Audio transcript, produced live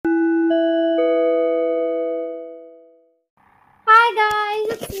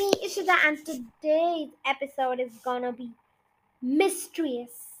Ch7, and today's episode is gonna be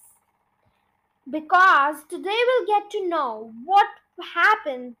mysterious because today we'll get to know what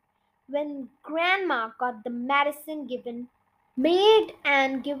happened when Grandma got the medicine made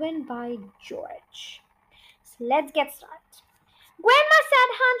and given by George. So let's get started. Grandma sat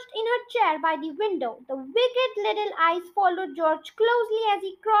hunched in her chair by the window. The wicked little eyes followed George closely as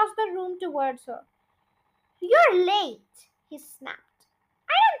he crossed the room towards her. You're late, he snapped.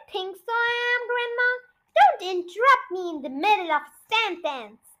 I don't think so, I am, Grandma. Don't interrupt me in the middle of a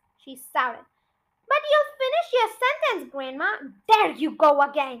sentence, she shouted. But you'll finish your sentence, Grandma. There you go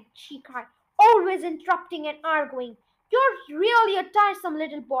again, she cried, always interrupting and arguing. You're really a tiresome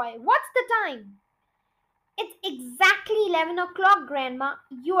little boy. What's the time? It's exactly 11 o'clock, Grandma.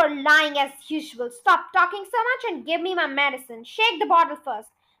 You are lying as usual. Stop talking so much and give me my medicine. Shake the bottle first.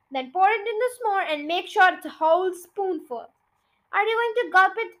 Then pour it in the s'more and make sure it's a whole spoonful. Are you going to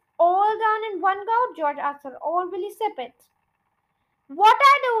gulp it all down in one go? George asked her. Or will you sip it? What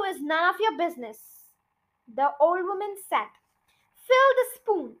I do is none of your business, the old woman said. Fill the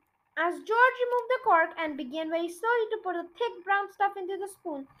spoon. As George removed the cork and began very slowly to pour the thick brown stuff into the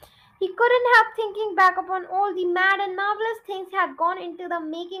spoon, he couldn't help thinking back upon all the mad and marvelous things had gone into the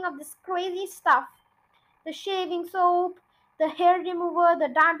making of this crazy stuff. The shaving soap, the hair remover,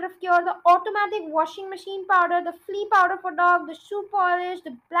 the dandruff cure, the automatic washing machine powder, the flea powder for dog, the shoe polish,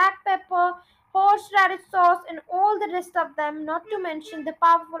 the black pepper, horseradish sauce, and all the rest of them, not to mention the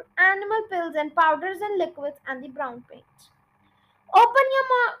powerful animal pills and powders and liquids and the brown paint. Open your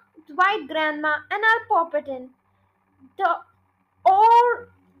mouth wide, Grandma, and I'll pop it in. The old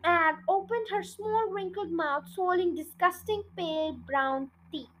hag opened her small wrinkled mouth, swallowing disgusting pale brown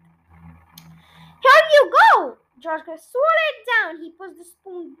teeth. Here you go! George swallowed it down. He pushed the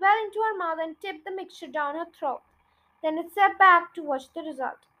spoon well into her mouth and tipped the mixture down her throat. Then it sat back to watch the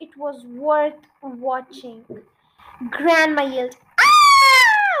result. It was worth watching. Grandma yelled,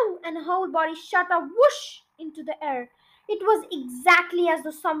 Ow! And her whole body shot a whoosh into the air. It was exactly as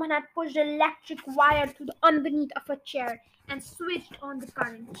though someone had pushed an electric wire through the underneath of a chair and switched on the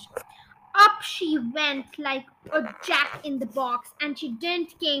current. Up she went like a jack in the box, and she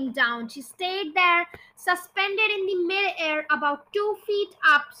didn't came down. She stayed there, suspended in the mid-air about 2 feet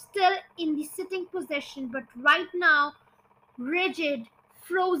up, still in the sitting position, but right now rigid,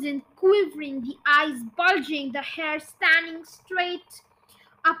 frozen, quivering, the eyes bulging, the hair standing straight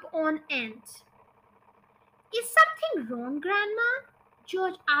up on end. Is something wrong, Grandma?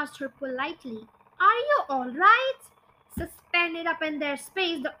 George asked her politely. Are you all right? Suspended up in their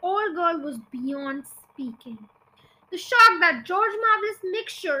space, the old girl was beyond speaking. The shock that George's marvelous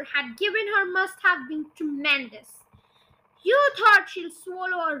mixture had given her must have been tremendous. You thought she'll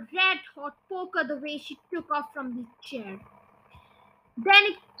swallow a red hot poker the way she took off from the chair. Then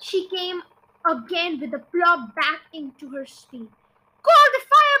she came again with a plop back into her speed. Call the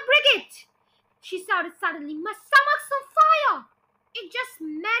fire brigade! She shouted suddenly. My stomach's on fire! It's just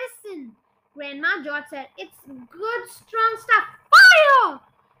medicine, Grandma, George said. It's good, strong stuff. Fire!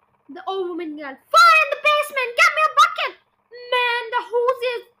 The old woman yelled. Fire in the basement! Get me a bucket! Man, the hose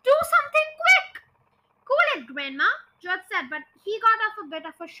is. Do something quick! Cool it, Grandma, George said, but he got off a bit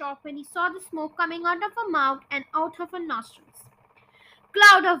of a shock when he saw the smoke coming out of her mouth and out of her nostrils.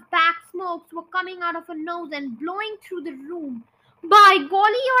 Cloud of black smokes were coming out of her nose and blowing through the room. By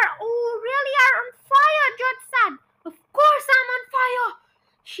golly, really are on fire, George said. Of course I'm on fire,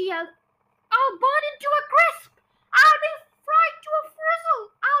 she yelled. I'll burn into a crisp. I'll be fried to a frizzle.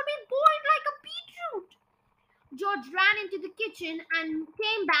 I'll be boiled like a beetroot. George ran into the kitchen and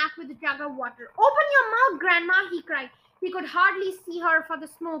came back with a jug of water. Open your mouth, Grandma, he cried. He could hardly see her for the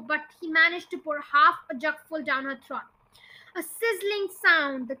smoke, but he managed to pour half a jugful down her throat. A sizzling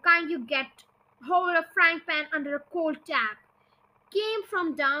sound, the kind you get hold a frying pan under a cold tap, came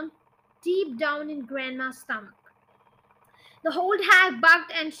from deep down in Grandma's stomach. The old hag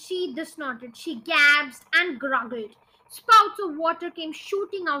bucked and she snorted. She gasped and gurgled. Spouts of water came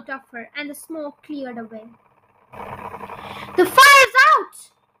shooting out of her, and the smoke cleared away. The fire's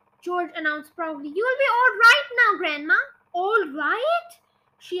out, George announced proudly. You'll be all right now, Grandma. All right?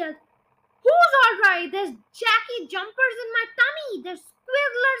 She yelled. Who's all right? There's Jackie jumpers in my tummy. There's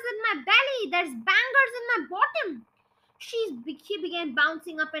squigglers in my belly. There's bangers in my bottom. She began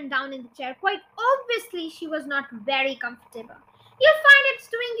bouncing up and down in the chair. Quite obviously, she was not very comfortable. You'll find it's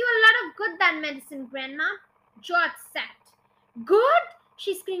doing you a lot of good, that medicine, Grandma, George said. Good?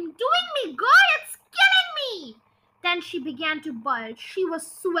 She screamed. Doing me good? It's killing me. Then she began to bulge. She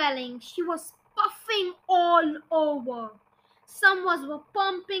was swelling. She was puffing all over. Someone was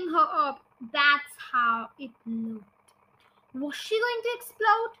pumping her up. That's how it looked. Was she going to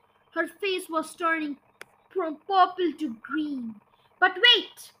explode? Her face was turning from purple to green. But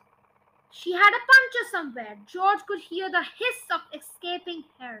wait! She had a puncture somewhere. George could hear the hiss of escaping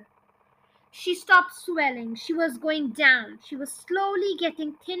hair. She stopped swelling. She was going down. She was slowly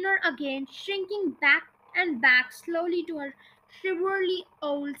getting thinner again, shrinking back and back slowly to her shivery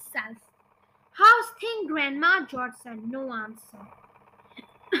old self. How's thing, Grandma? George said. No answer.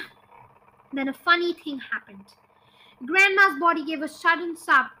 Then a funny thing happened. Grandma's body gave a sudden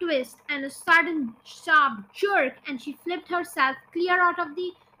sharp twist and a sudden sharp jerk, and she flipped herself clear out of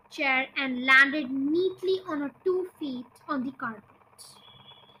the chair and landed neatly on her 2 feet on the carpet.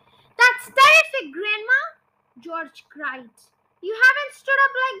 That's terrific, Grandma! George cried. You haven't stood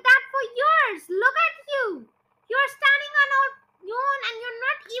up like that for years. Look at you! You're standing on your own and you're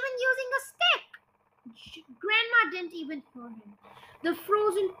not even using a stick. Grandma didn't even hear him. The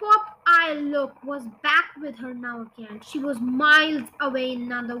frozen pop-eye look was back with her now again. She was miles away in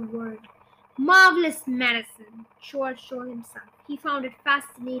another world. Marvellous medicine, George showed himself. He found it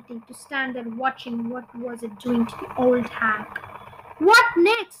fascinating to stand there watching what was it doing to the old hag. What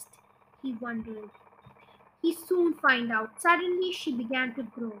next? He wondered. He soon find out. Suddenly she began to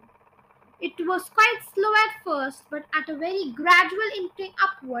grow. It was quite slow at first, but at a very gradual inching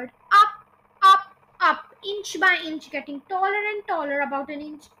upward, up, inch by inch, getting taller and taller, about an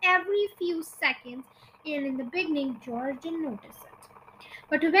inch every few seconds, and in the beginning George didn't notice it.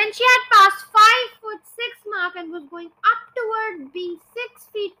 But when she had passed 5'6" mark and was going up toward being 6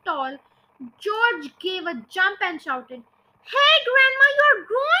 feet tall, George gave a jump and shouted, Hey Grandma, you're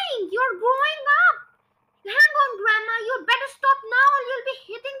growing! You're growing up! Hang on, Grandma, you better stop now or you'll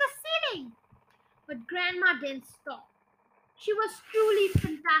be hitting the ceiling. But Grandma didn't stop. She was truly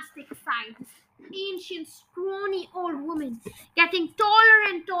fantastic sight. This ancient, scrawny old woman, getting taller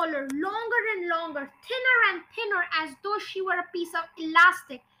and taller, longer and longer, thinner and thinner, as though she were a piece of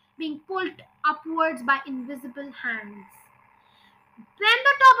elastic being pulled upwards by invisible hands. When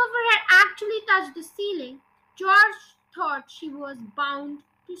the top of her head actually touched the ceiling, George thought she was bound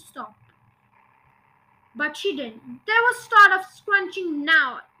to stop. But she didn't. There was sort of scrunching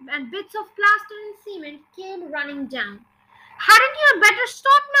now, and bits of plaster and cement came running down. Hadn't you better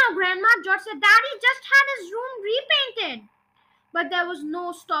stop now, Grandma? George said. Daddy just had his room repainted. But there was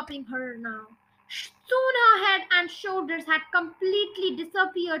no stopping her now. Soon her head and shoulders had completely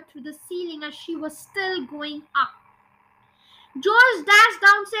disappeared through the ceiling as she was still going up. George dashed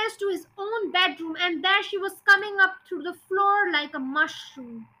downstairs to his own bedroom, and there she was coming up through the floor like a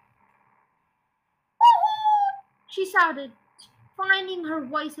mushroom. She shouted, finding her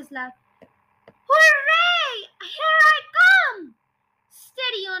voices loud. Hooray! Here I come!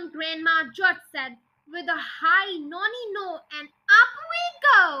 Steady on, Grandma, George said, with a high nonny no, and up we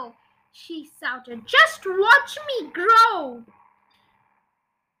go! She shouted. Just watch me grow!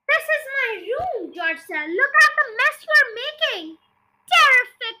 This is my room, George said. Look at the mess you're making!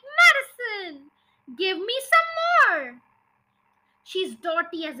 Terrific medicine! Give me some more! She's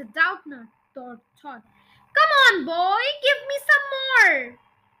dirty as a doubtnut, thought. Come on, boy, give me some more!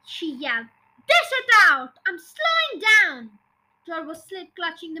 She yelled. Dish it out! I'm slowing down! George was still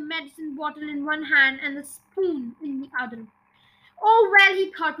clutching the medicine bottle in one hand and the spoon in the other. Oh, well,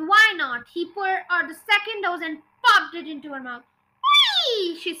 he thought, why not? He poured out the second dose and popped it into her mouth.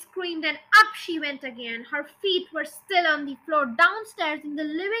 Whee! She screamed and up she went again. Her feet were still on the floor downstairs in the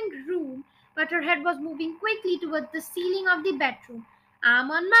living room, but her head was moving quickly towards the ceiling of the bedroom. I'm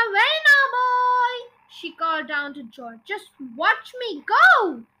on my way now, boy, she called down to George. Just watch me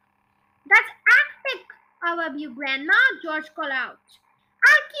go. That's acting, I love you, Grandma, George called out.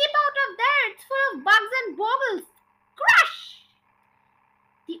 I'll keep out of there. It's full of bugs and bogles. Crash!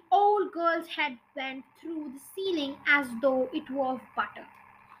 The old girl's head went through the ceiling as though it was butter.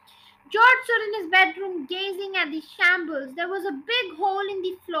 George stood in his bedroom gazing at the shambles. There was a big hole in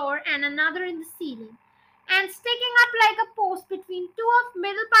the floor and another in the ceiling. And sticking up like a post between two of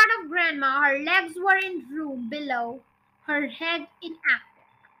middle part of Grandma, her legs were in room below, her head in act.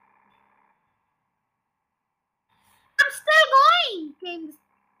 I'm still going, came the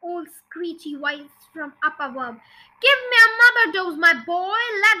old screechy voice from up above. Give me another dose, my boy.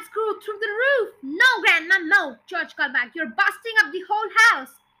 Let's go through the roof. No, Grandma, no, George called back. You're busting up the whole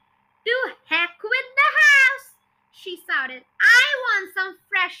house. To heck with the house, she shouted. I want some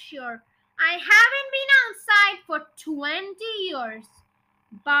fresh air. I haven't been outside for 20 years.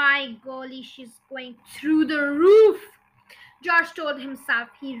 By golly, she's going through the roof, George told himself.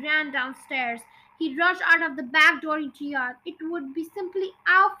 He ran downstairs. He rushed out of the back door into the yard. It would be simply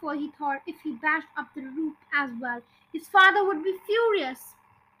awful, he thought, if he bashed up the roof as well. His father would be furious,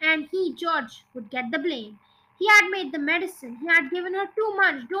 and he, George, would get the blame. He had made the medicine. He had given her too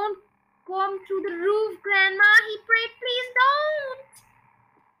much. Don't come to the roof, Grandma. He prayed, please don't.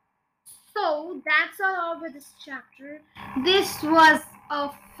 So that's all over this chapter. This was a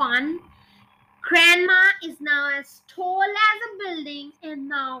fun. Grandma is now as tall as a building, and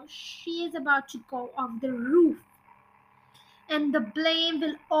now she is about to go off the roof. And the blame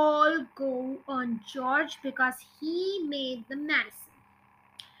will all go on George because he made the medicine.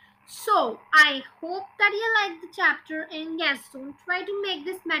 So, I hope that you liked the chapter, and yes, don't try to make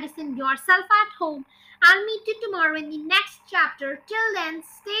this medicine yourself at home. I'll meet you tomorrow in the next chapter. Till then,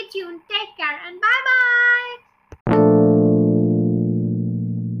 stay tuned, take care, and bye bye!